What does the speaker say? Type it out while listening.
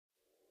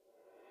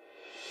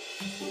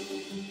My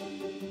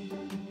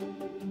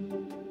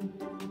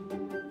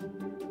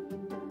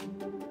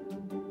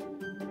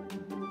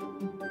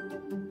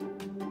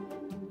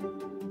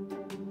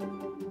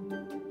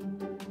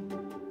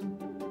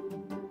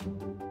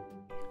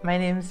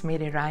name is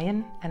Mary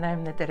Ryan and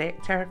I'm the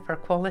Director for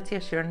Quality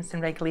Assurance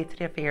and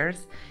Regulatory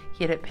Affairs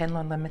here at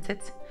Penlon Limited.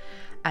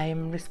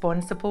 I'm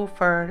responsible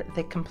for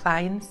the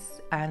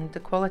compliance and the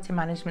quality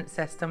management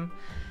system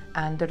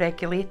and the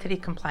regulatory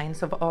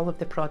compliance of all of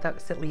the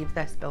products that leave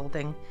this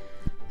building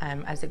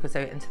as it goes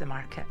out into the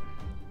market.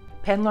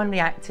 Penlon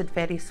reacted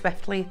very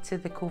swiftly to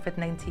the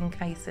COVID-19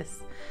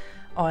 crisis.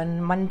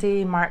 On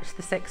Monday, March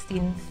the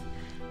 16th,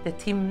 the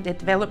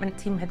development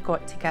team had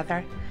got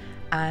together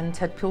and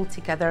had pulled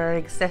together our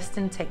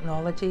existing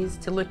technologies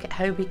to look at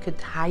how we could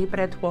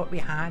hybrid what we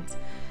had.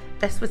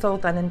 This was all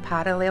done in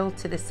parallel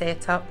to the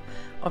setup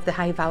of the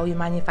high value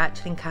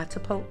manufacturing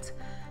catapult.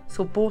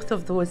 So both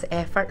of those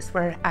efforts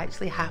were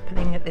actually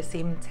happening at the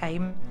same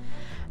time.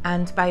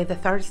 And by the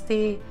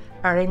Thursday,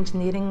 our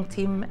engineering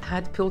team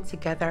had pulled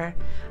together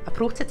a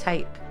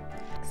prototype.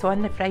 So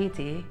on the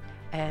Friday,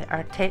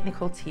 our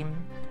technical team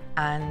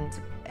and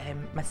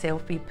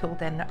myself, we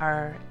pulled in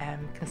our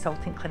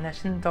consultant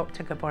clinician,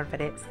 Dr. Gabor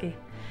Varetsky.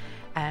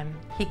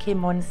 He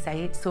came on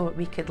site so that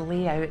we could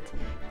lay out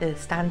the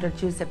standard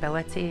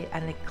usability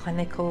and the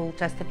clinical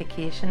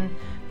justification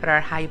for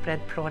our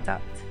hybrid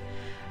product.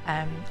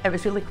 It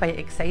was really quite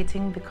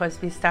exciting because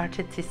we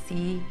started to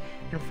see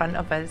in front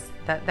of us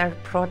that their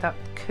product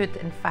could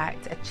in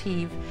fact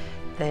achieve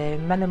the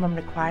minimum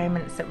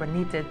requirements that were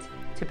needed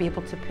to be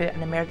able to put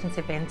an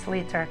emergency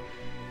ventilator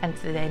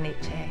into the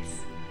NHS.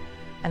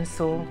 And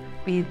so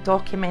we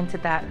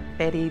documented that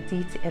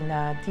in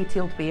a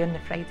detailed way on the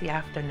Friday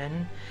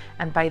afternoon,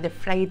 and by the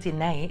Friday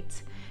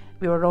night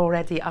we were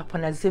already up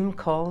on a Zoom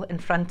call in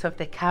front of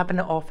the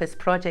Cabinet Office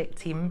project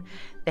team,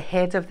 the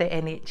head of the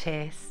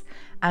NHS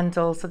and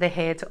also the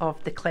head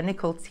of the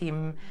clinical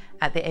team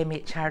at the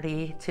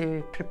MHRA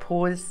to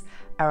propose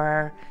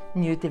our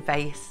new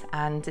device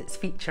and its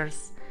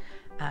features.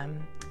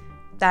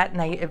 That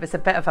night it was a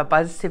bit of a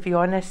buzz, to be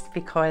honest,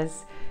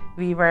 because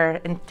we were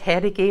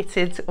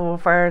interrogated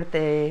over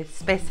the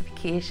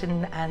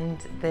specification and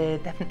the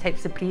different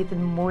types of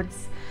breathing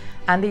modes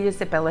and the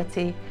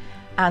usability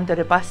and the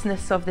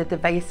robustness of the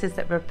devices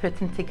that we're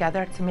putting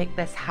together to make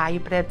this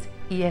hybrid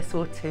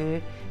ESO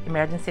 2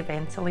 emergency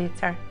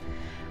ventilator.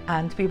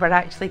 And we were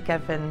actually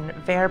given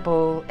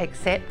verbal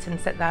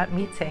acceptance at that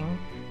meeting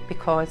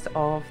because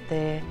of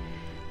the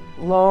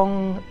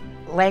long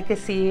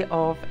legacy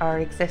of our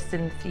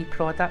existing 3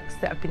 products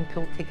that have been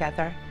pulled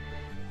together,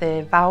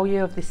 the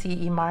value of the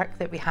CE mark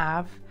that we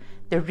have,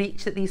 the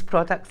reach that these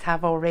products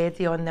have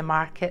already on the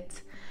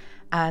market,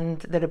 and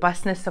the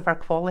robustness of our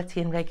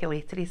quality and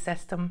regulatory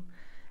system.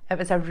 It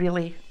was a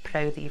really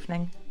proud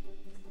evening.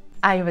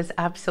 I was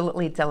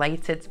absolutely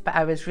delighted, but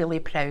I was really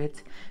proud.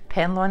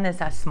 Penlon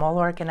is a small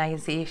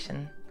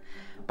organisation,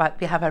 but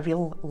we have a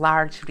real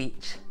large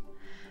reach.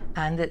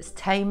 And it's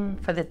time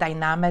for the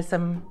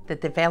dynamism, the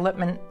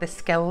development, the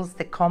skills,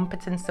 the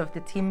competence of the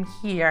team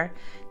here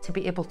to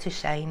be able to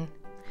shine.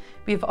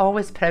 We've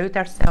always prided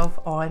ourselves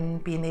on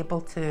being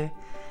able to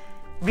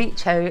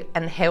reach out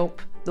and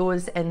help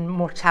those in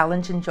more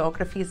challenging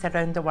geographies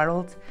around the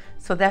world.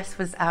 So this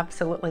was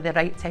absolutely the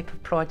right type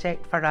of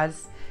project for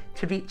us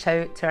to reach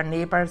out to our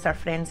neighbours, our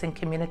friends and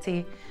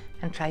community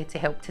and try to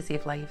help to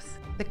save lives.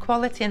 The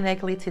Quality and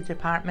Regulatory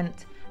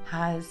Department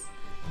has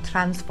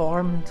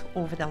transformed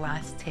over the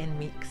last 10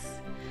 weeks.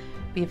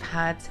 We've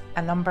had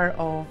a number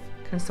of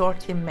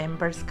consortium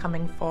members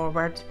coming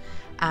forward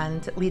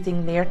and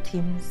leading their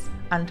teams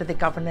under the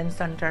governance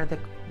under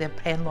the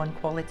Penlon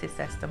quality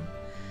system,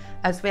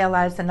 as well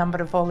as a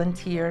number of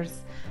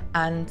volunteers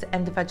and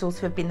individuals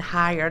who have been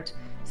hired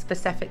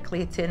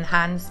specifically to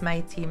enhance my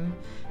team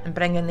and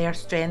bring in their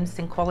strengths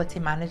in quality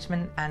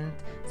management and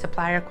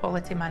supplier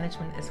quality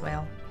management as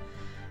well.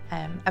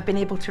 I've been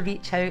able to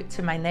reach out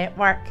to my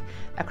network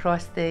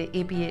across the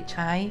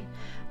ABHI,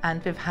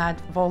 and we've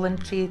had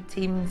voluntary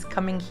teams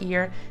coming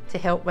here to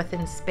help with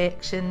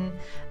inspection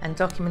and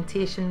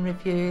documentation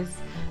reviews.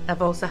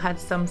 I've also had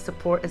some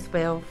support as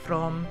well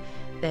from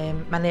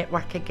my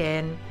network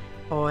again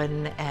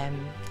on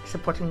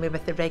supporting me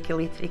with the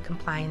regulatory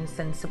compliance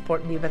and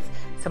supporting me with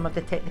some of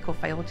the technical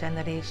file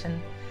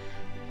generation.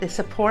 The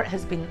support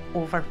has been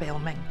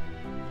overwhelming,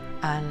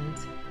 and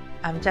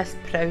I'm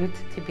just proud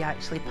to be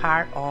actually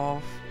part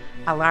of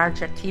a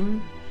larger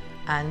team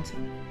and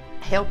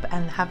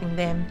having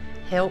them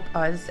help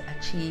us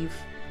achieve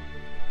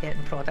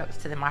getting products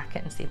to the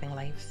market and saving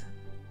lives.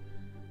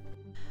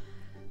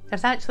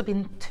 There's actually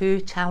been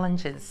 2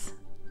 challenges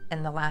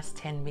in the last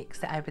 10 weeks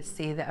that I would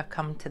say that have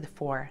come to the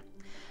fore.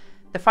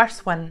 The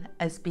first one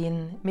has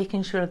been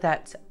making sure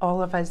that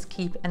all of us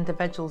keep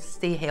individuals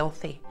stay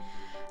healthy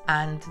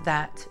and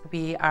that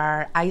we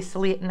are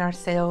isolating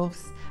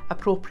ourselves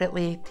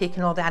appropriately,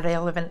 taking all the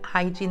relevant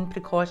hygiene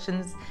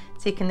precautions,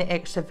 taking the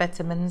extra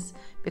vitamins,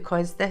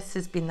 because this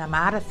has been a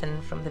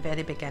marathon from the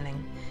very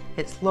beginning.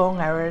 It's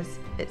long hours,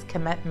 it's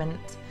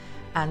commitment,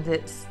 and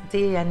it's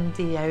day in,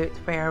 day out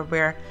where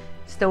we're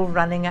still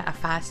running at a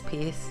fast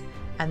pace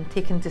and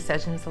taking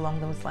decisions along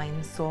those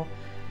lines. So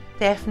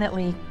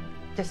definitely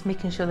just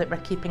making sure that we're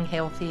keeping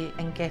healthy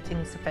and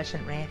getting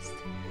sufficient rest.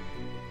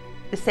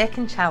 The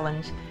second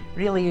challenge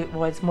really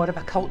was more of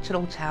a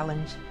cultural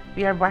challenge.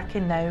 We are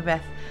working now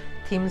with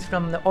teams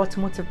from the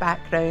automotive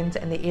background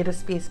and the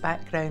aerospace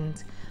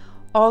background,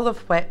 all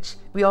of which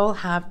we all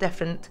have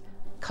different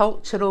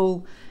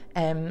cultural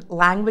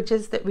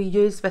languages that we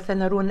use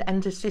within our own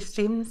industry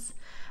streams,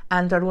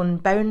 and our own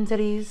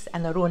boundaries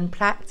and our own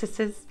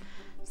practices.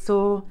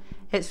 So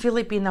it's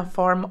really been a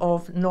form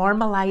of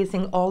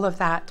normalising all of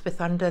that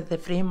under the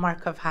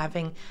framework of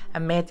having a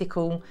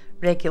medical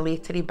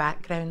regulatory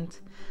background.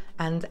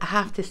 And I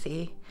have to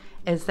say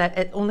is that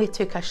it only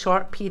took a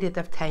short period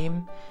of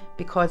time,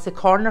 because the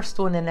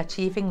cornerstone in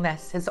achieving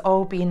this has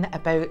all been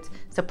about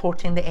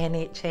supporting the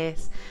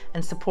NHS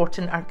and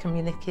supporting our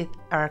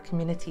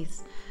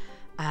communities.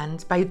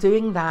 And by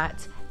doing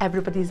that,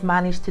 everybody's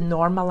managed to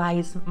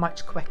normalise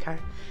much quicker.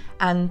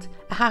 And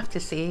I have to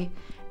say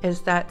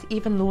is that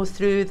even though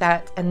through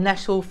that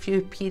initial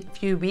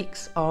few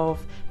weeks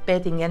of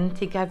bedding in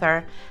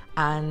together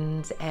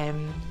and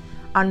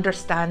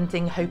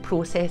understanding how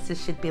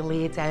processes should be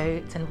laid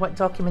out and what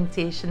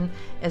documentation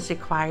is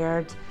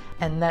required,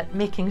 and that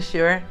making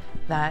sure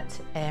that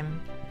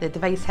the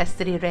device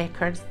history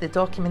records, the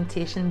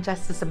documentation,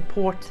 just as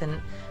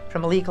important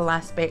from a legal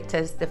aspect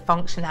as the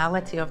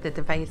functionality of the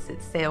device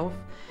itself.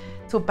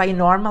 So by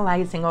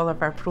normalising all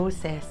of our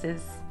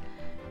processes,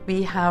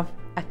 we have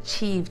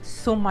achieved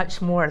so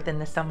much more than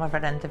the sum of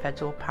our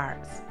individual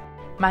parts.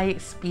 My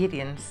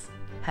experience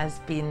has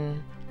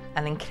been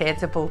an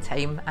incredible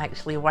time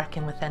actually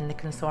working within the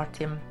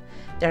consortium.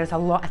 There's a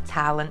lot of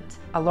talent,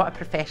 a lot of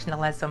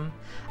professionalism,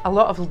 a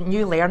lot of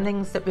new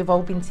learnings that we've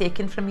all been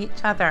taking from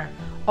each other.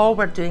 All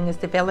we're doing is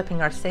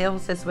developing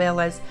ourselves as well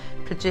as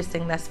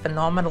producing this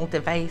phenomenal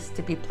device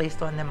to be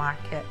placed on the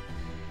market.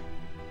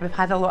 We've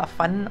had a lot of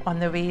fun on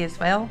the way as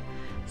well.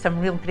 Some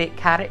real great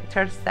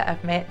characters that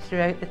I've met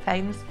throughout the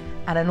times,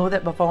 and I know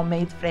that we've all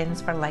made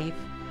friends for life.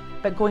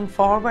 But going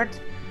forward,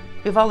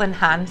 we've all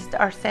enhanced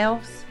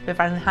ourselves, we've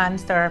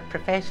enhanced our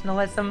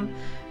professionalism,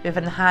 we've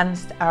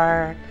enhanced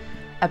our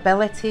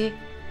ability.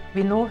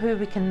 We know who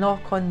we can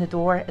knock on the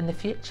door in the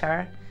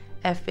future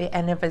if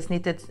any of us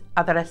needed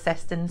other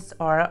assistance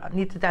or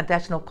needed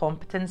additional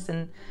competence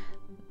in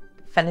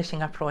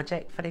finishing a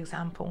project, for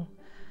example.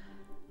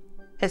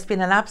 It's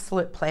been an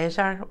absolute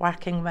pleasure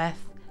working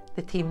with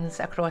the teams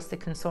across the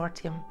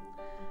consortium,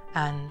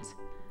 and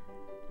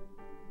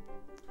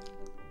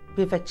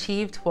we've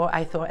achieved what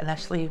I thought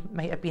initially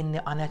might have been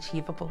the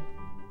unachievable.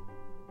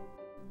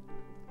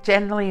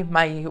 Generally,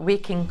 my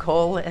waking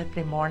call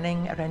every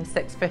morning around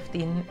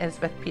 6:15 is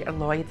with Peter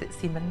Lloyd at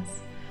Siemens.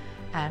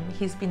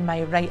 He's been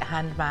my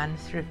right-hand man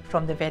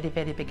from the very,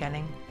 very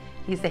beginning.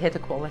 He's the head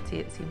of quality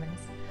at Siemens.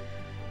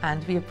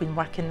 And we have been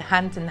working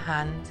hand in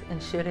hand,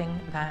 ensuring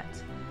that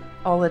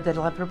all the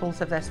deliverables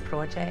of this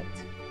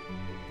project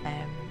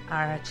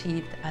are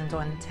achieved and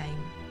on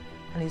time.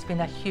 And he's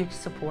been a huge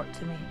support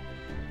to me.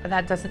 But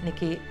that doesn't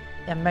negate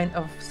the amount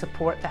of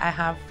support that I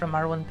have from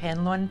our own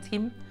Penlon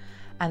team,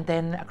 and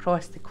then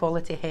across the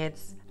quality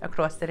heads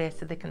across the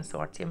rest of the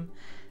consortium.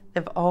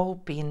 They've all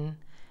been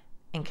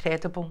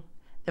incredible.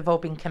 They've all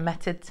been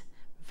committed,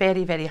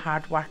 very, very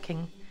hard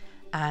working,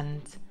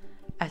 and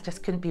I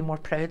just couldn't be more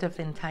proud of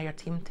the entire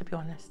team, to be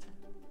honest.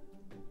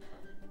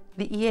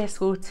 The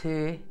ESO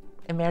 2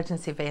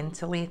 Emergency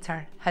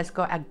Ventilator has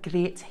got a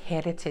great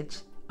heritage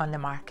on the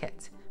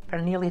market. For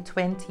nearly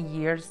 20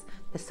 years,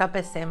 the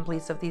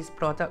sub-assemblies of these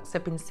products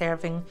have been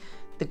serving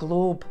the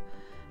globe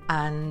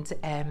and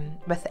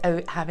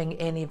without having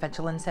any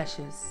vigilance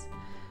issues.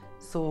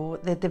 So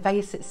the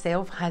device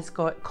itself has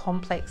got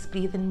complex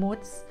breathing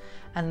modes,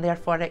 and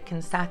therefore it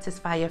can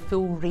satisfy a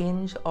full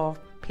range of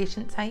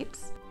patient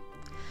types.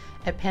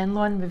 At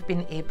Penlon, we've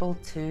been able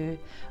to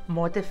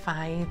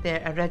modify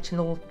the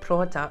original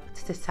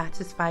product to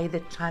satisfy the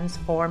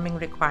transforming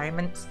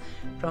requirements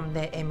from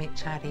the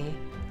MHRA.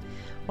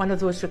 One of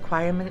those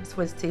requirements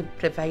was to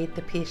provide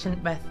the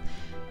patient with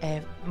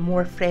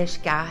more fresh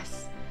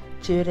gas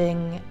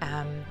during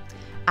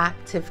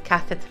active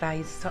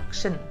catheterized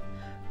suction,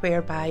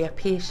 whereby a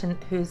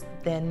patient who's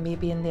then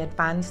maybe in the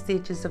advanced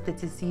stages of the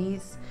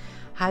disease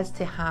has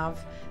to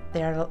have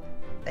their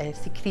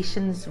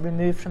secretions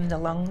removed from the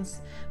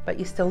lungs, but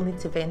you still need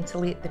to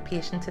ventilate the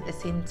patient at the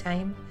same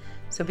time.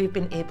 So we've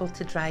been able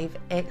to drive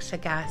extra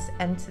gas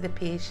into the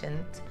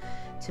patient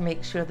to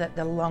make sure that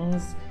the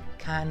lungs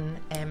can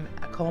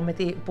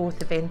accommodate both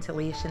the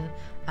ventilation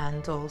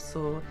and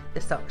also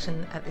the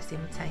suction at the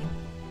same time.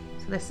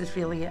 So this is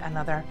really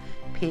another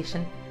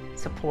patient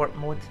support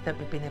mode that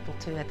we've been able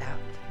to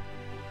adapt.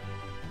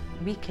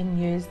 We can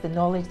use the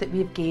knowledge that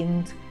we've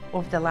gained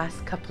over the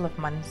last couple of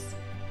months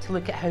to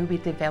look at how we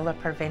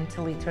develop our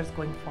ventilators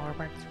going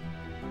forward.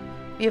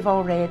 We've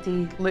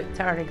already looked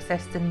at our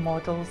existing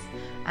models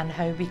and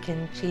how we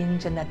can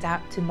change and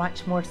adapt to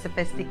much more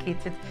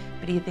sophisticated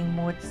breathing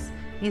modes.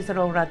 These are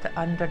all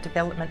under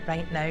development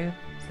right now,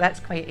 so that's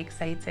quite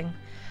exciting.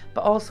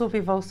 But also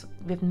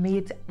we've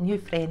made new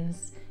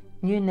friends,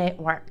 new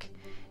network,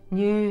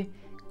 new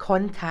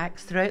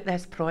contacts throughout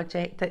this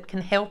project that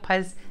can help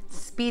us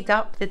speed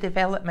up the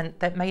development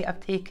that might have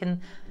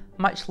taken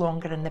much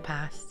longer in the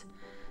past.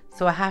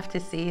 So I have to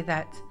say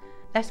that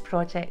this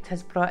project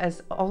has brought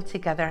us all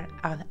together,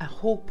 a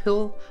whole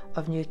pool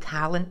of new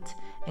talent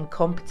and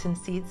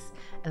competencies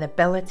and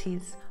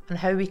abilities on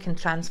how we can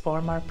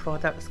transform our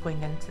products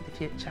going into the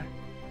future.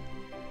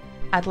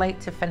 I'd like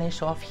to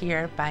finish off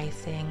here by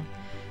saying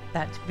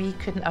that we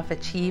couldn't have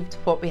achieved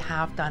what we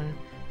have done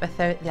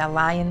without the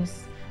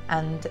alliance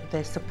and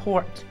the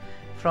support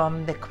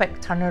from the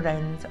quick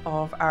turnaround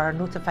of our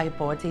notified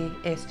body,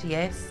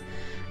 SGS,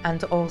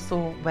 and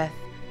also with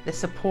the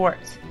support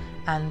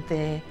and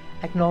the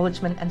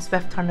acknowledgement and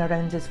swift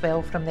turnaround as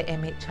well from the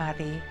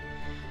MHRA.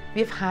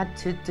 We've had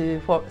to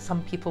do what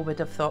some people would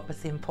have thought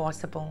was the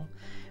impossible.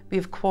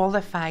 We've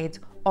qualified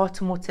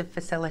automotive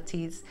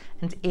facilities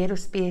and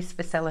aerospace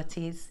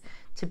facilities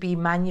to be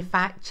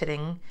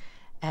manufacturing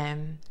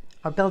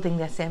or building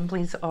the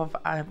assemblies of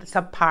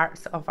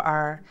subparts of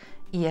our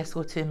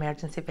ESO2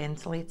 emergency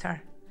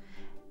ventilator.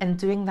 In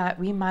doing that,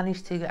 we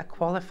managed to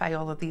qualify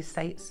all of these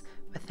sites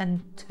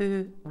within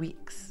 2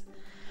 weeks.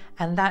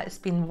 And that's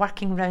been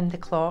working round the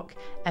clock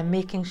and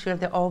making sure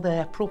that all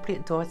the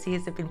appropriate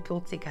dossiers have been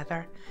pulled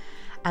together.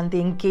 And the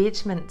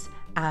engagement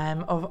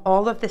of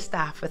all of the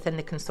staff within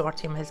the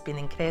consortium has been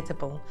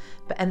incredible,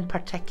 but in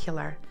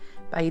particular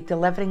by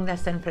delivering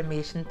this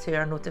information to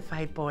our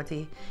notified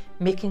body,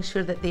 making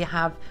sure that they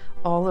have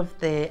all of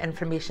the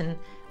information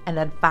in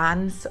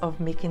advance of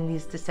making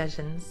these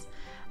decisions.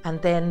 And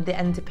then the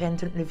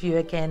independent review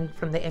again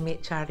from the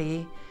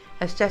MHRA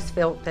has just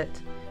felt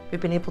that we've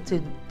been able to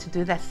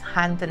do this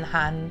hand in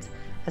hand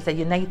as a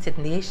united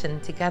nation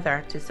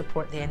together to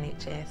support the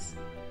NHS.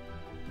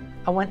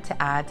 I want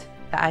to add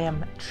that I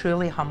am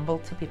truly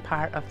humbled to be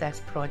part of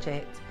this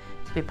project,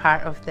 to be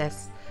part of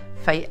this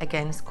fight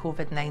against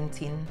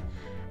COVID-19,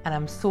 and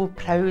I'm so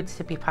proud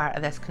to be part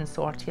of this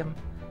consortium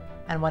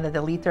and one of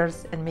the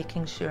leaders in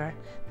making sure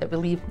that we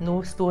leave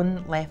no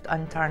stone left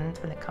unturned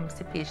when it comes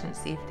to patient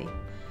safety,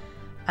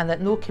 and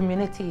that no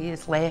community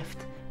is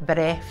left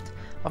bereft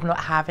of not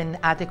having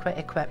adequate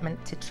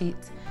equipment to treat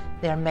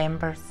their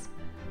members.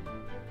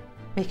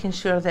 Making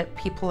sure that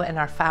people in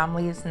our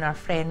families and our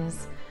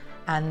friends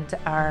and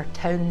our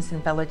towns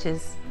and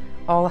villages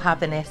all have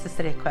the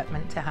necessary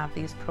equipment to have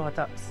these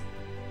products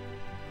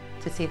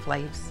to save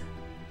lives.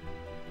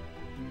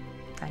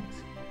 Thanks.